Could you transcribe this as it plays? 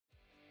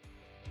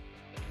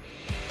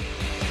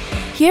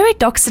Here at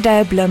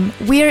Doxa Bloem,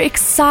 we are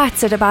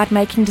excited about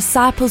making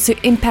disciples who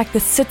impact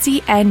the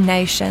city and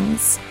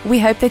nations. We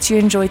hope that you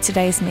enjoyed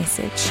today's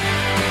message.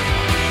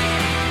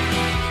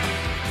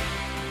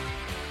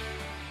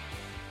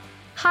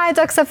 Hi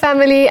Doxa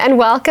family, and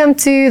welcome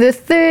to the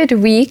third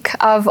week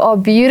of our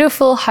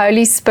beautiful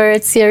Holy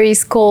Spirit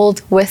series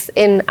called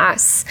Within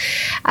Us.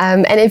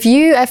 And if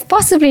you have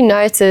possibly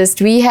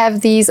noticed, we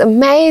have these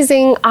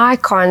amazing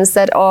icons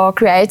that our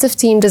creative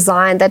team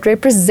designed that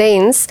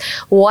represents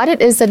what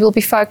it is that we'll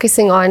be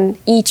focusing on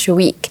each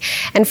week.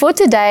 And for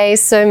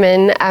today's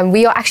sermon,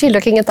 we are actually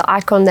looking at the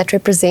icon that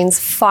represents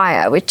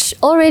fire, which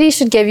already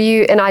should give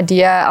you an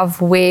idea of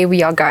where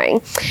we are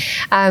going.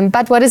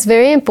 But what is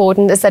very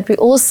important is that we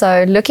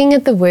also looking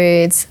at the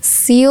words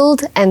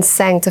sealed and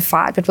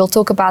sanctified, but we'll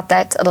talk about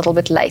that a little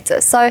bit later.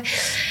 So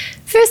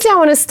firstly, I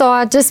want to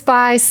start just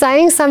by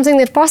saying something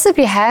that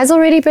possibly has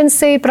already been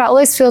said, but I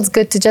always feel it's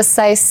good to just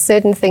say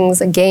certain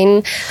things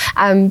again.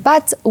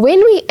 But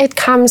when it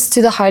comes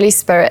to the Holy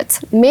Spirit,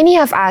 many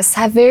of us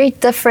have very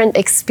different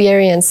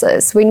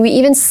experiences. When we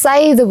even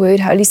say the word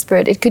Holy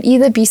Spirit, it could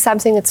either be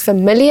something that's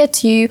familiar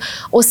to you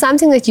or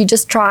something that you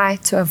just try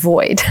to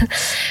avoid.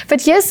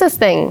 But here's the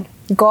thing.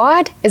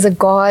 God is a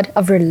God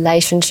of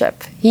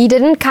relationship. He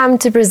didn't come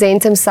to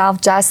present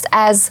himself just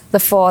as the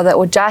Father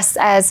or just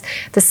as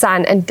the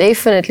Son, and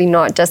definitely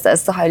not just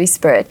as the Holy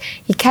Spirit.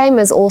 He came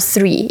as all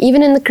three.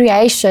 Even in the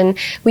creation,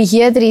 we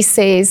hear that he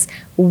says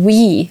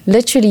we,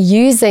 literally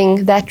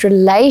using that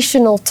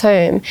relational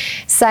term,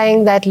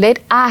 saying that let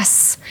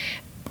us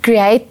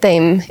create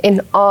them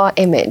in our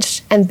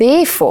image. And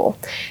therefore,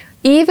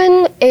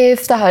 even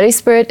if the Holy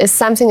Spirit is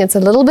something that's a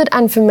little bit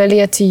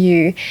unfamiliar to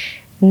you,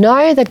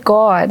 know that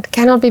God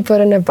cannot be put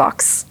in a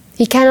box.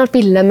 He cannot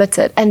be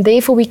limited, and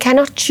therefore we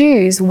cannot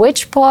choose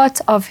which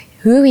part of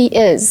who he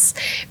is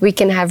we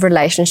can have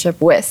relationship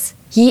with.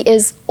 He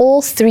is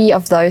all three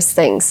of those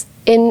things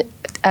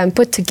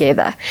put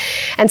together.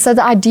 And so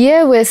the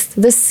idea with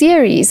this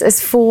series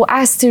is for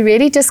us to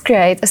really just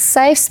create a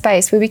safe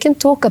space where we can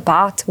talk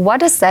about what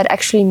does that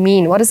actually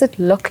mean? What does it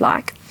look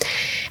like?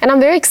 And I'm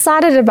very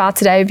excited about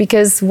today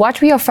because what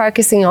we are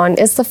focusing on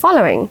is the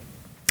following,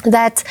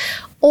 that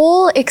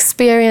all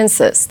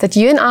experiences that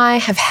you and I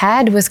have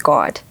had with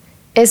God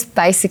is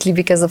basically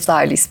because of the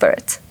Holy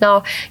Spirit.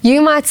 Now,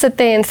 you might sit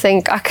there and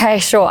think, okay,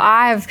 sure,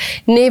 I've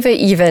never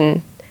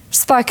even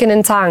spoken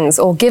in tongues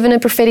or given a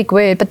prophetic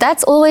word, but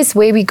that's always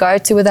where we go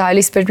to with the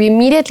Holy Spirit. We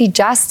immediately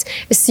just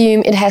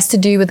assume it has to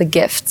do with the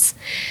gifts.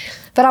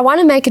 But I want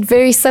to make it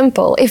very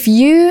simple. If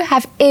you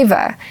have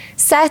ever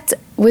sat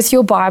with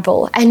your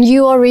Bible and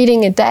you are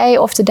reading it day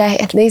after day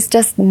and there's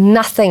just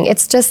nothing,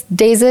 it's just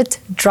desert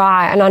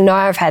dry, and I know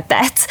I've had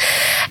that,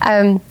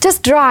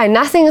 just dry,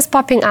 nothing is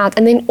popping out,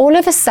 and then all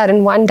of a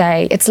sudden one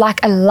day it's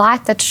like a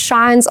light that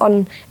shines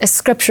on a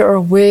scripture or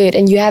a word,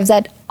 and you have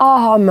that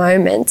aha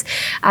moment.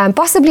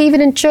 Possibly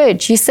even in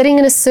church, you're sitting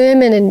in a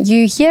sermon and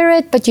you hear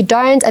it but you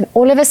don't, and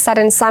all of a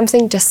sudden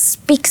something just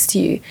speaks to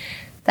you.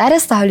 That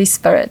is the Holy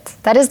Spirit.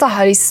 That is the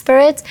Holy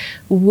Spirit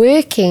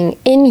working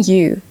in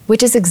you,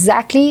 which is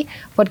exactly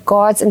what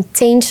God's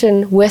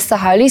intention with the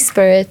Holy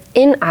Spirit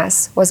in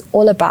us was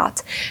all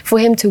about, for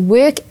him to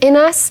work in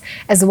us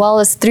as well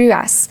as through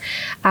us.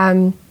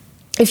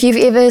 If you've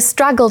ever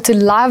struggled to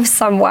love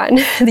someone,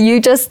 you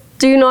just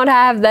do not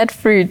have that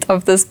fruit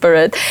of the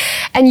Spirit.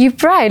 And you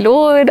pray,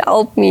 Lord,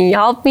 help me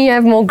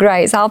have more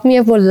grace, help me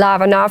have more love.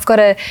 And now I've got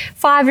a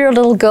 5-year-old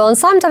little girl, and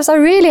sometimes I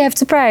really have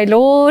to pray,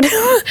 Lord,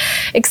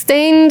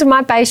 extend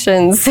my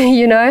patience,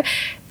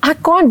 I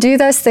can't do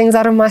those things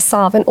out of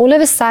myself. And all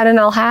of a sudden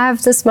I'll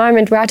have this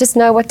moment where I just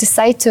know what to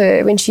say to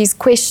her when she's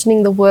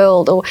questioning the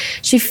world, or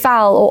she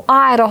fell, or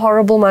I had a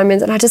horrible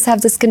moment, and I just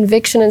have this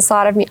conviction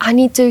inside of me. I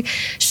need to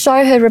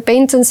show her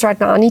repentance right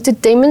now. I need to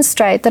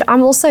demonstrate that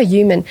I'm also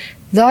human.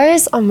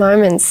 Those are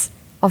moments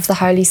of the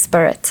Holy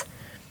Spirit.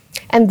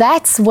 And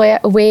that's where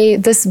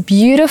this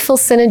beautiful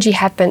synergy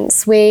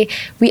happens, where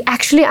we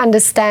actually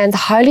understand the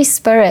Holy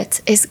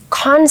Spirit is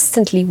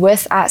constantly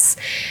with us,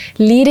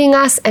 leading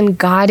us and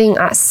guiding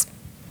us.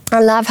 I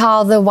love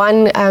how the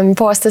one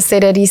pastor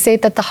said it. He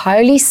said that the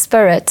Holy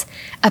Spirit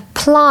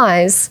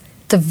applies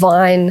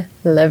divine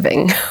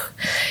living.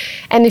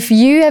 And if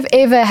you have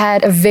ever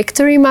had a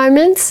victory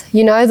moment,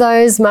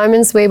 those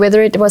moments where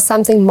whether it was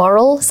something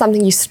moral,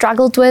 something you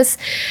struggled with,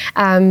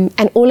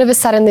 and all of a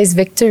sudden there's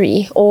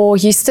victory, or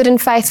you stood in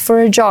faith for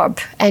a job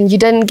and you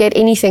didn't get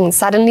anything,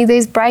 suddenly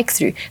there's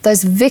breakthrough.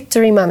 Those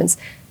victory moments,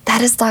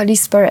 that is the Holy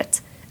Spirit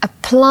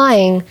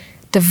applying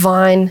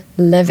divine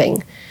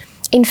living.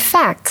 In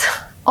fact,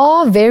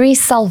 our very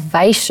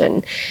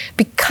salvation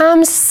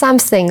becomes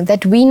something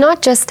that we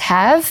not just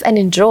have and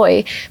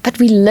enjoy, but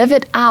we live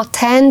it out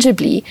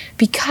tangibly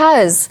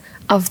because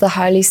of the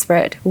Holy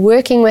Spirit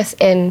working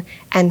within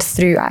and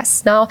through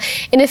us. Now,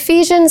 in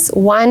Ephesians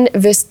 1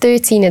 verse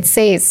 13, it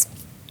says,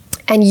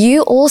 And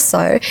you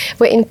also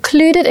were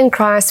included in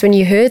Christ when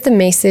you heard the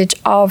message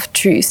of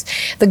truth,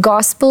 the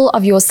gospel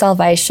of your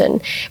salvation.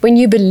 When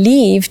you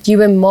believed, you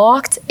were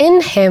marked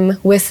in him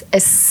with a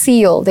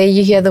seal. There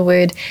you hear the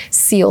word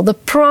seal, the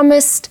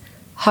promised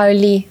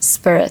Holy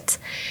Spirit,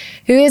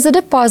 who is a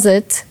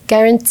deposit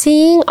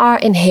guaranteeing our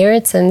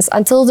inheritance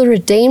until the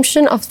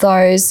redemption of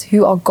those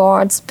who are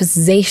God's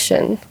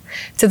possession,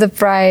 to the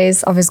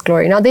praise of His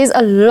glory. Now, there's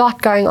a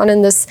lot going on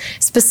in this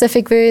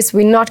specific verse.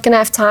 We're not going to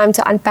have time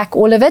to unpack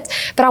all of it,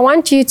 but I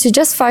want you to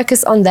just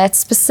focus on that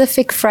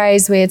specific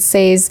phrase where it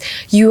says,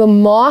 you are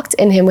marked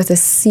in Him with a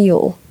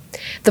seal,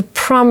 the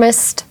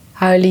promised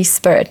Holy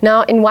Spirit.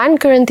 Now, in 1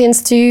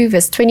 Corinthians 2,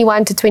 verse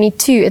 21 to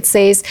 22, it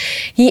says,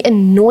 He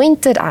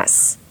anointed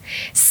us,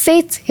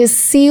 set His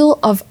seal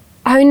of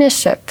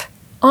ownership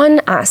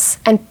on us,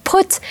 and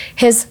put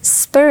His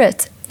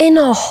Spirit in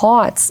our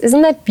hearts.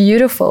 Isn't that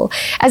beautiful?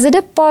 As a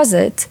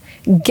deposit,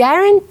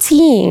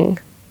 guaranteeing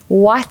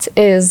what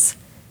is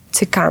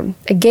to come.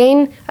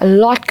 Again, a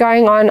lot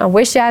going on. I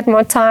wish I had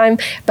more time,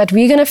 but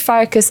we're going to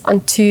focus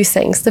on two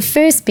things. The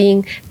first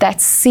being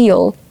that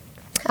seal.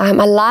 I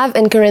love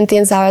in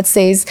Corinthians how it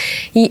says,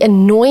 He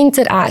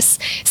anointed us,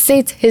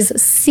 set His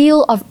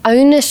seal of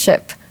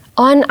ownership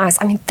on us.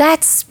 I mean,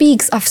 that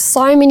speaks of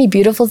so many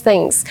beautiful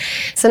things.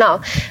 So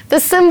now, the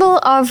symbol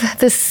of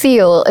the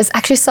seal is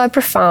actually so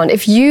profound.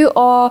 If you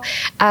are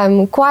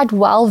quite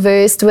well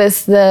versed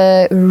with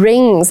the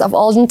rings of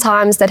olden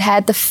times that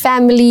had the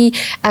family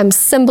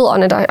symbol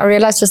on it, I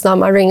realized just now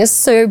my ring is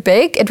so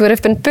big, it would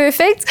have been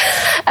perfect.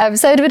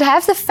 So it would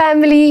have the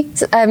family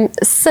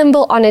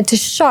symbol on it to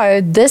show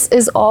this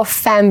is our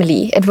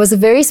family. It was a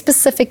very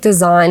specific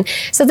design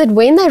so that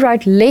when they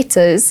wrote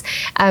letters,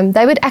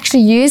 they would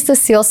actually use the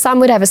seal. Some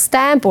would have a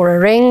stamp or a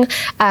ring,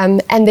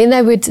 and then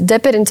they would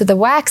dip it into the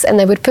wax and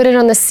they would put it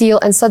on the seal,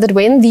 and so that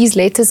when these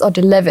letters are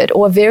delivered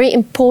or a very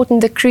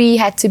important decree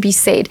had to be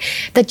said,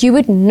 that you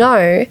would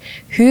know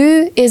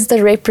who is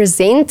the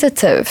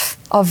representative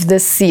of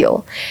this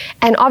seal.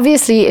 And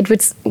obviously it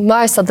would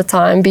most of the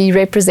time be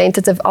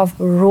representative of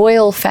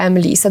royal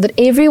family, so that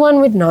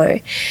everyone would know.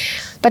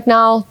 But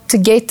now to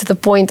get to the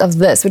point of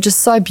this, which is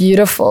so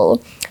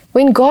beautiful,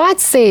 when God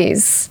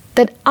says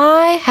that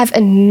I have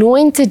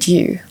anointed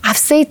you, I've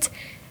set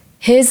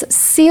His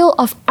seal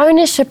of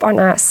ownership on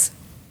us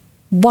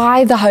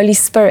by the Holy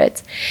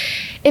Spirit.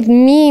 It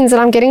means,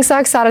 and I'm getting so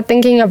excited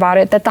thinking about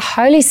it, that the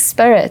Holy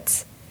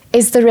Spirit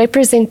is the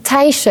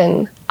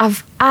representation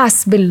of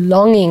us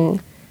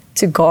belonging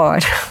to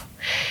God.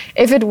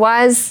 If it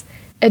was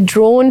a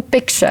drawn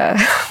picture,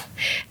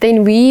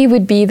 then we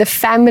would be the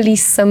family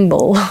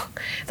symbol.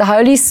 The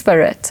Holy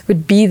Spirit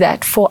would be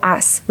that for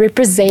us,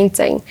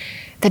 representing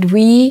that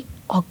we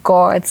are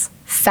God's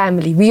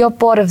family. We are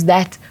part of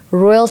that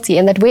royalty,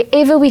 and that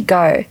wherever we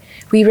go,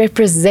 we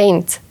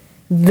represent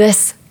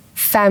this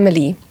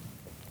family.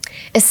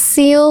 A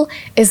seal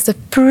is the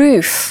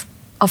proof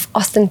of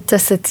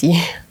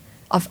authenticity,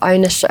 of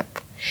ownership.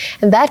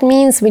 And that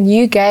means when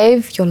you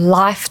gave your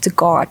life to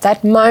God,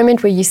 that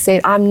moment where you said,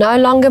 I'm no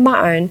longer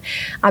my own,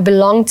 I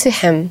belong to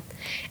Him,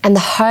 and the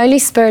Holy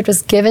Spirit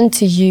was given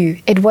to you.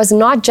 It was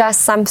not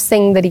just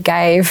something that He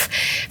gave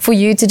for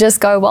you to just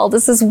go, well,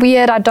 this is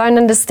weird, I don't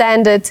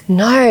understand it.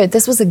 No,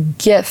 this was a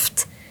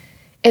gift.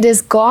 It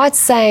is God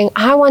saying,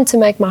 I want to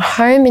make my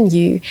home in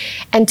you,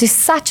 and to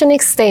such an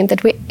extent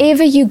that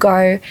wherever you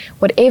go,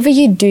 whatever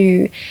you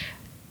do,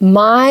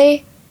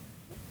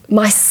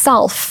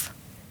 myself,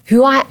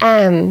 who I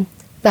am,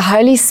 the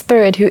Holy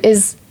Spirit who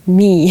is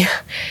me,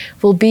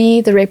 will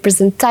be the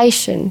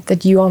representation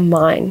that you are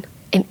mine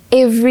in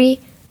every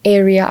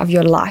area of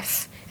your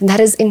life. And that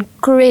is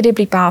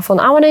incredibly powerful.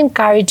 And I want to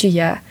encourage you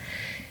here.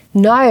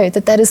 Know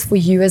that that is for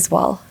you as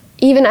well.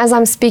 Even as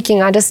I'm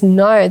speaking, I just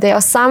know there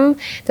are some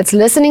that's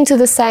listening to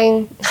this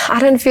saying, I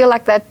don't feel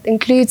like that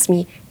includes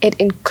me. It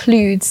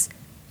includes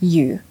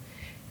you.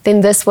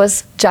 Then this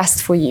was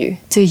just for you.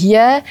 To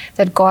hear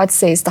that God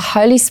says the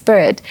Holy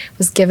Spirit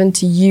was given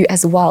to you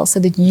as well, so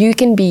that you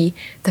can be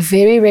the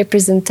very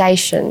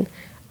representation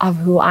of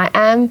who I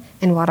am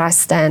and what I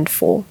stand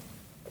for.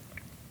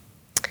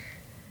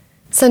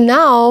 So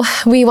now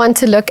we want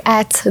to look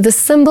at the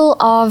symbol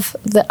of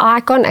the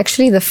icon,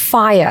 actually the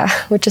fire,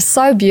 which is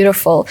so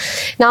beautiful.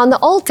 Now in the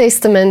Old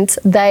Testament,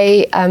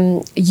 they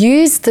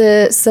used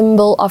the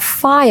symbol of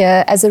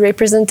fire as a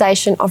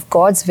representation of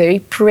God's very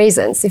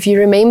presence. If you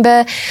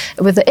remember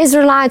with the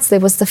Israelites, there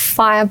was the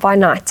fire by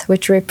night,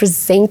 which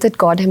represented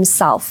God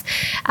Himself.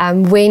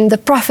 When the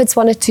prophets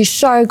wanted to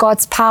show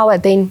God's power,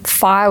 then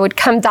fire would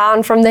come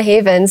down from the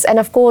heavens. And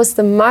of course,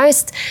 the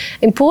most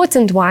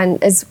important one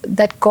is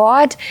that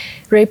God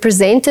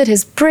represented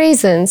His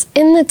presence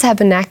in the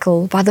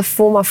tabernacle by the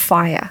form of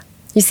fire.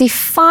 You see,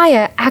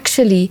 fire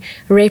actually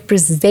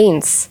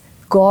represents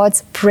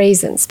God's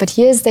presence. But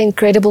here's the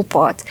incredible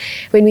part.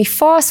 When we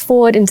fast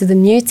forward into the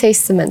New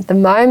Testament, the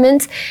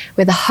moment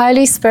where the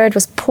Holy Spirit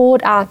was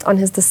poured out on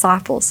His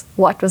disciples,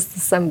 what was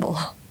the symbol?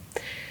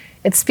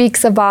 It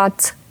speaks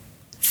about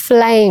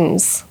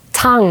flames,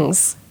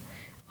 tongues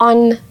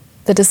on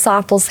the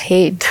disciples'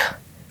 head,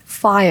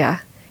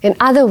 fire. In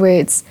other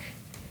words,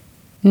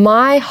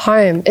 my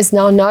home is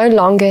now no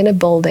longer in a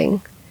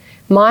building.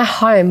 My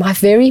home, my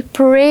very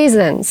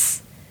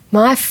presence,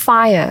 my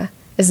fire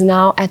is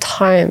now at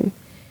home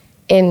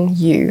in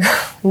you.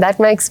 And that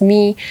makes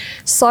me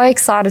so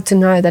excited to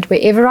know that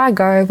wherever I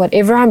go,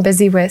 whatever I'm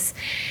busy with,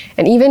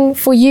 and even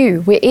for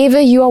you, wherever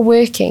you are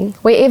working,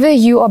 wherever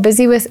you are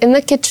busy with, in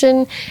the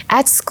kitchen,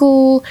 at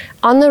school,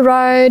 on the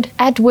road,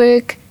 at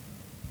work,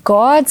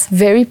 God's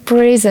very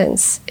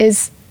presence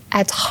is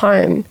at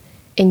home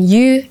in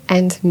you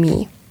and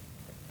me.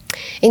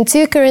 In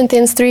 2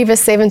 Corinthians 3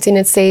 verse 17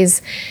 it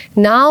says,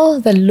 "Now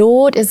the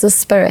Lord is the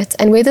Spirit,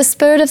 and where the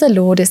Spirit of the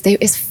Lord is, there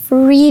is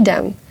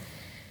freedom."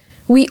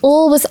 We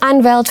all with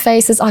unveiled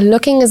faces are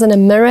looking as in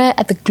a mirror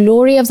at the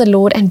glory of the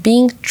Lord and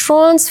being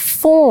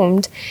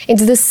transformed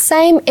into the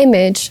same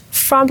image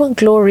from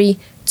glory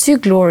to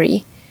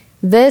glory.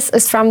 This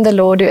is from the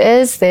Lord who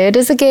is, there it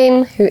is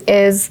again, who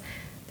is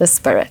the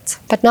Spirit.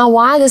 But now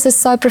why this is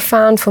so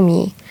profound for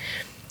me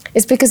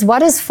is because what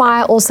does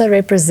fire also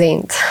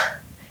represent?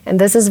 And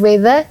this is where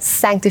the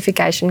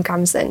sanctification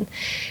comes in.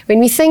 When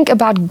we think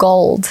about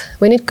gold,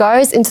 when it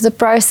goes into the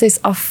process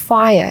of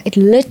fire, it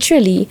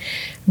literally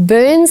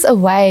burns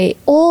away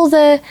all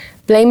the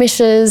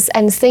blemishes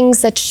and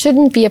things that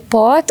shouldn't be a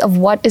part of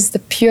what is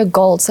the pure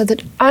gold, so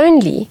that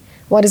only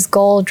what is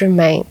gold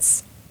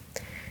remains.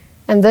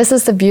 And this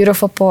is the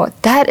beautiful part.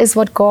 That is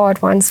what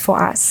God wants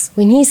for us.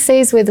 When He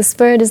says where the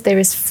Spirit is, there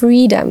is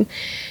freedom,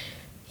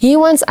 He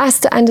wants us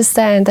to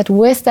understand that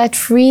with that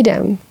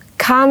freedom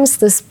comes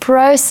this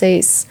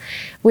process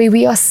where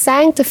we are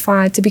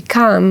sanctified to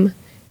become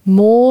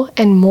more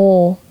and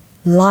more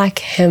like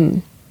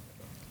Him.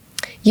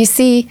 You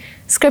see,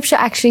 Scripture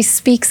actually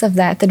speaks of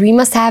that we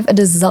must have a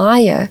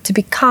desire to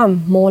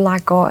become more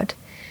like God.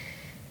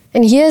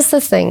 And here's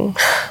the thing,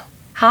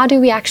 how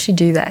do we actually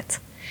do that?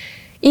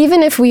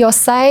 Even if we are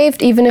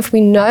saved, even if we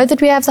know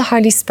that we have the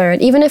Holy Spirit,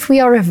 even if we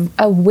are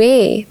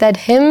aware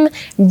that Him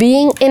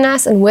being in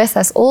us and with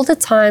us all the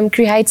time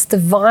creates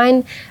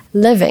divine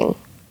living,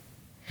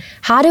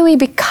 how do we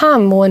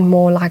become more and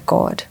more like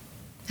God?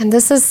 And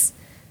this is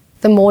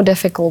the more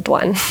difficult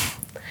one.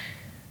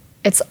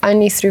 It's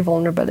only through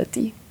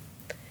vulnerability.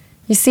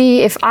 You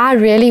see, if I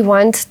really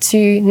want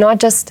to not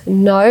just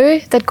know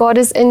that God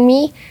is in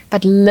me,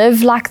 but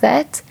live like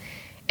that,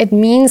 it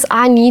means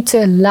I need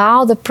to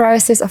allow the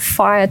process of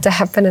fire to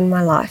happen in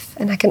my life.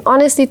 And I can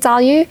honestly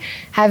tell you,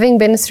 having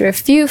been through a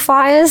few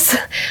fires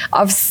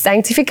of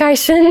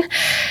sanctification,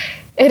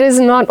 it is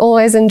not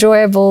always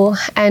enjoyable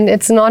and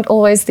it's not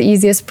always the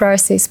easiest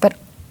process. But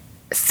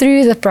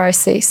through the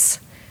process,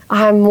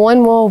 I am more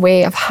and more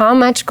aware of how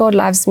much God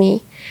loves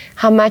me,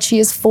 how much He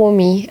is for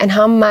me, and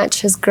how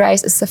much His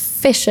grace is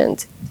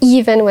sufficient,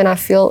 even when I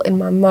feel in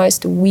my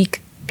most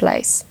weak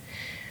place.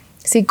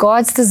 See,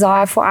 God's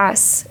desire for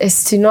us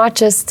is to not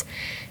just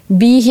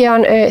be here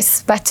on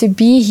earth, but to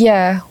be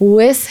here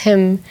with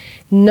Him,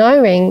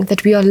 knowing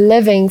that we are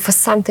living for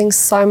something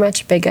so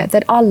much bigger,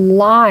 that our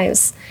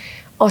lives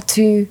are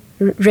to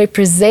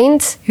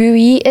represent who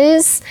He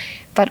is,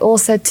 but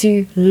also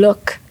to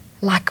look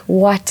like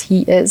what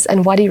He is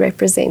and what He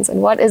represents.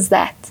 And what is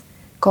that?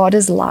 God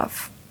is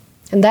love.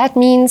 And that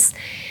means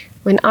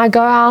when I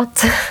go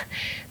out,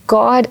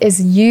 God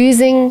is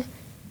using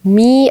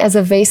me as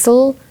a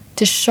vessel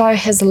to show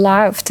His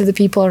love to the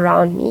people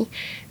around me,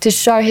 to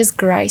show His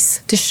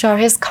grace, to show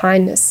His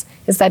kindness.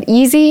 Is that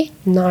easy?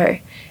 No.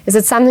 Is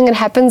it something that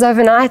happens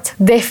overnight?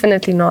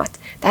 Definitely not.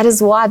 That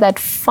is why that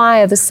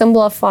fire, the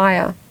symbol of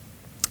fire,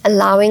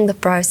 allowing the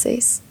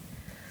process.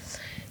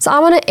 So I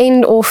want to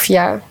end off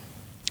here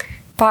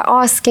by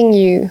asking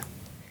you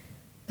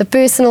the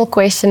personal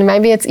question.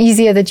 Maybe it's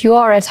easier that you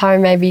are at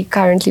home, maybe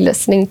currently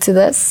listening to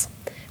this.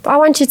 But I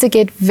want you to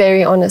get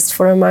very honest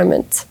for a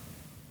moment.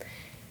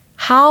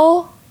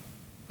 How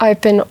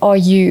open are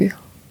you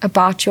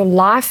about your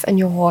life and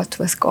your heart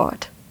with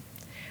God?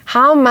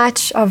 How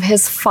much of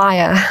His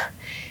fire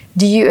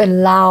do you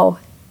allow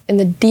in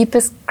the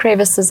deepest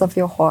crevices of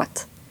your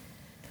heart?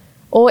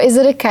 Or is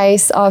it a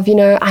case of,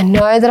 I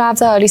know that I have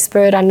the Holy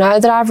Spirit, I know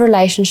that I have a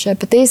relationship,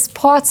 but there's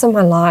parts of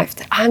my life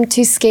that I'm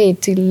too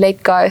scared to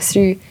let go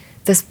through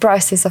this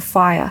process of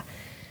fire?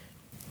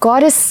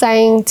 God is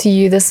saying to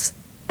you this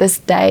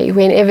day,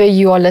 whenever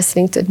you are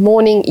listening to it,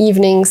 morning,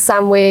 evening,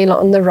 somewhere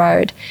on the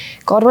road,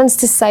 God wants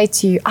to say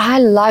to you, I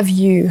love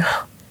you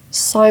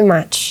so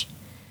much.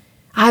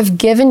 I've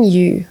given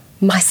you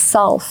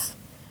myself.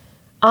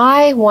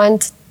 I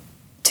want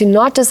to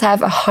not just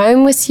have a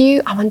home with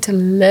you, I want to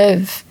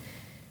live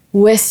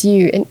with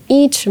you in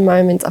each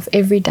moment of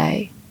every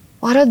day.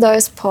 What are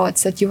those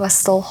parts that you are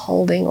still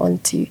holding on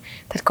to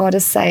that God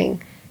is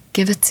saying,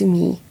 give it to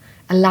me,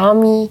 allow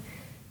me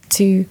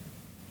to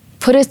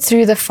put it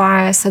through the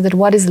fire so that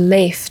what is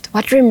left,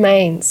 what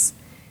remains,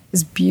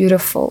 is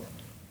beautiful.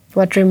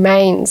 What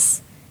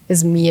remains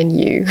is me and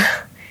you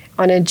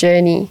on a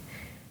journey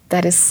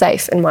that is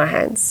safe in my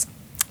hands.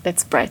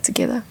 Let's pray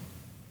together.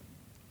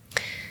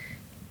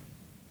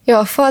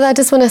 Father, I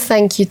just want to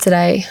thank you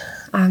today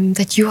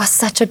that you are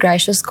such a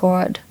gracious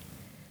God,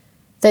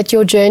 that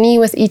your journey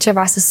with each of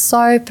us is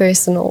so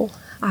personal,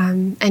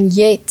 and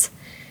yet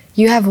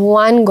you have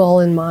one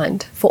goal in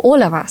mind for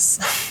all of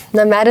us,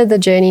 no matter the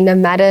journey, no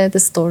matter the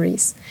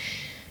stories.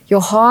 Your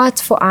heart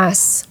for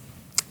us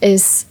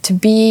is to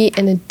be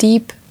in a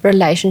deep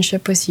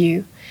relationship with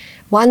you,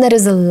 one that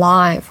is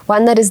alive,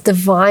 one that is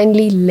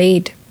divinely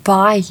led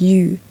by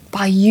you,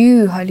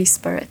 Holy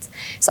Spirit.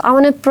 So I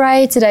want to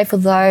pray today for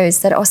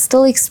those that are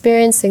still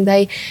experiencing,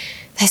 they're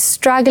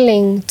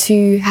struggling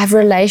to have a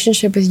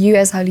relationship with you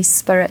as Holy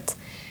Spirit.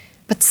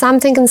 But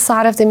something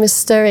inside of them is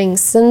stirring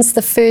since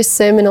the first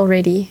sermon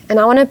already. And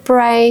I want to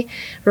pray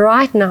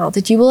right now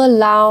that you will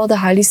allow the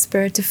Holy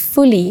Spirit to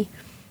fully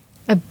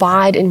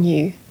abide in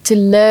you, to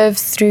live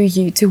through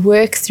you, to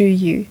work through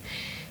you,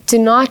 to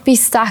not be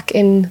stuck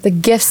in the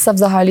gifts of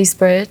the Holy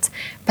Spirit,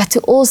 but to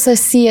also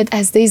see it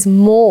as there's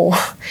more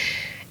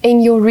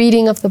in your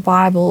reading of the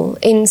Bible,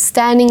 in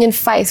standing in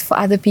faith for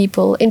other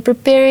people, in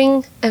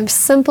preparing a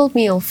simple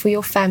meal for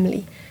your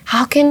family.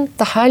 How can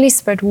the Holy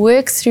Spirit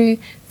work through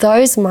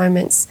those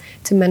moments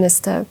to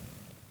minister?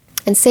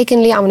 And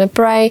secondly, I want to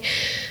pray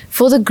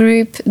for the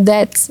group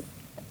that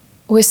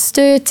was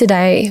stirred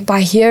today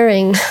by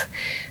hearing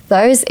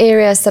those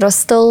areas that are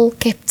still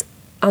kept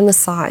on the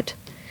side.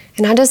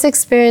 And I just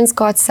experienced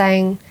God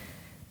saying,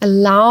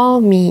 allow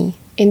me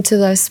into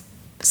those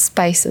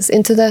spaces,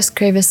 into those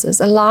crevices.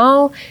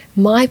 Allow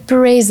my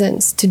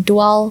presence to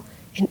dwell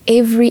in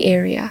every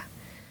area,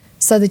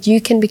 so that you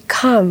can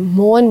become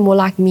more and more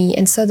like me,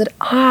 and so that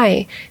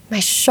I may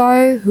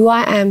show who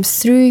I am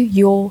through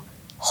your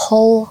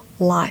whole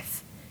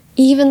life,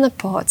 even the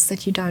parts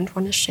that you don't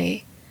want to share.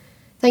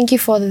 Thank you,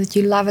 Father, that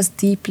you love us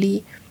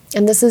deeply,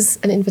 and this is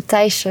an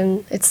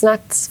invitation. It's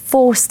not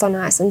forced on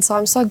us, and so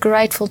I'm so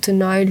grateful to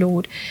know,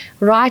 Lord,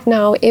 right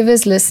now,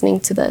 whoever's listening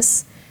to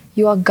this,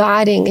 you are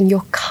guiding in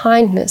your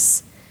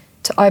kindness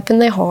to open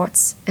their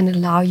hearts and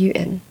allow you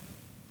in.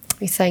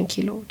 We thank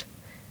you, Lord.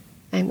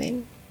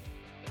 Amen.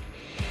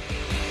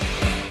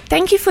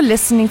 Thank you for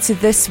listening to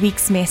this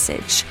week's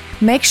message.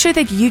 Make sure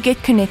that you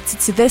get connected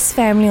to this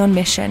family on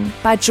mission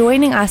by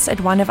joining us at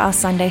one of our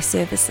Sunday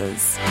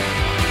services.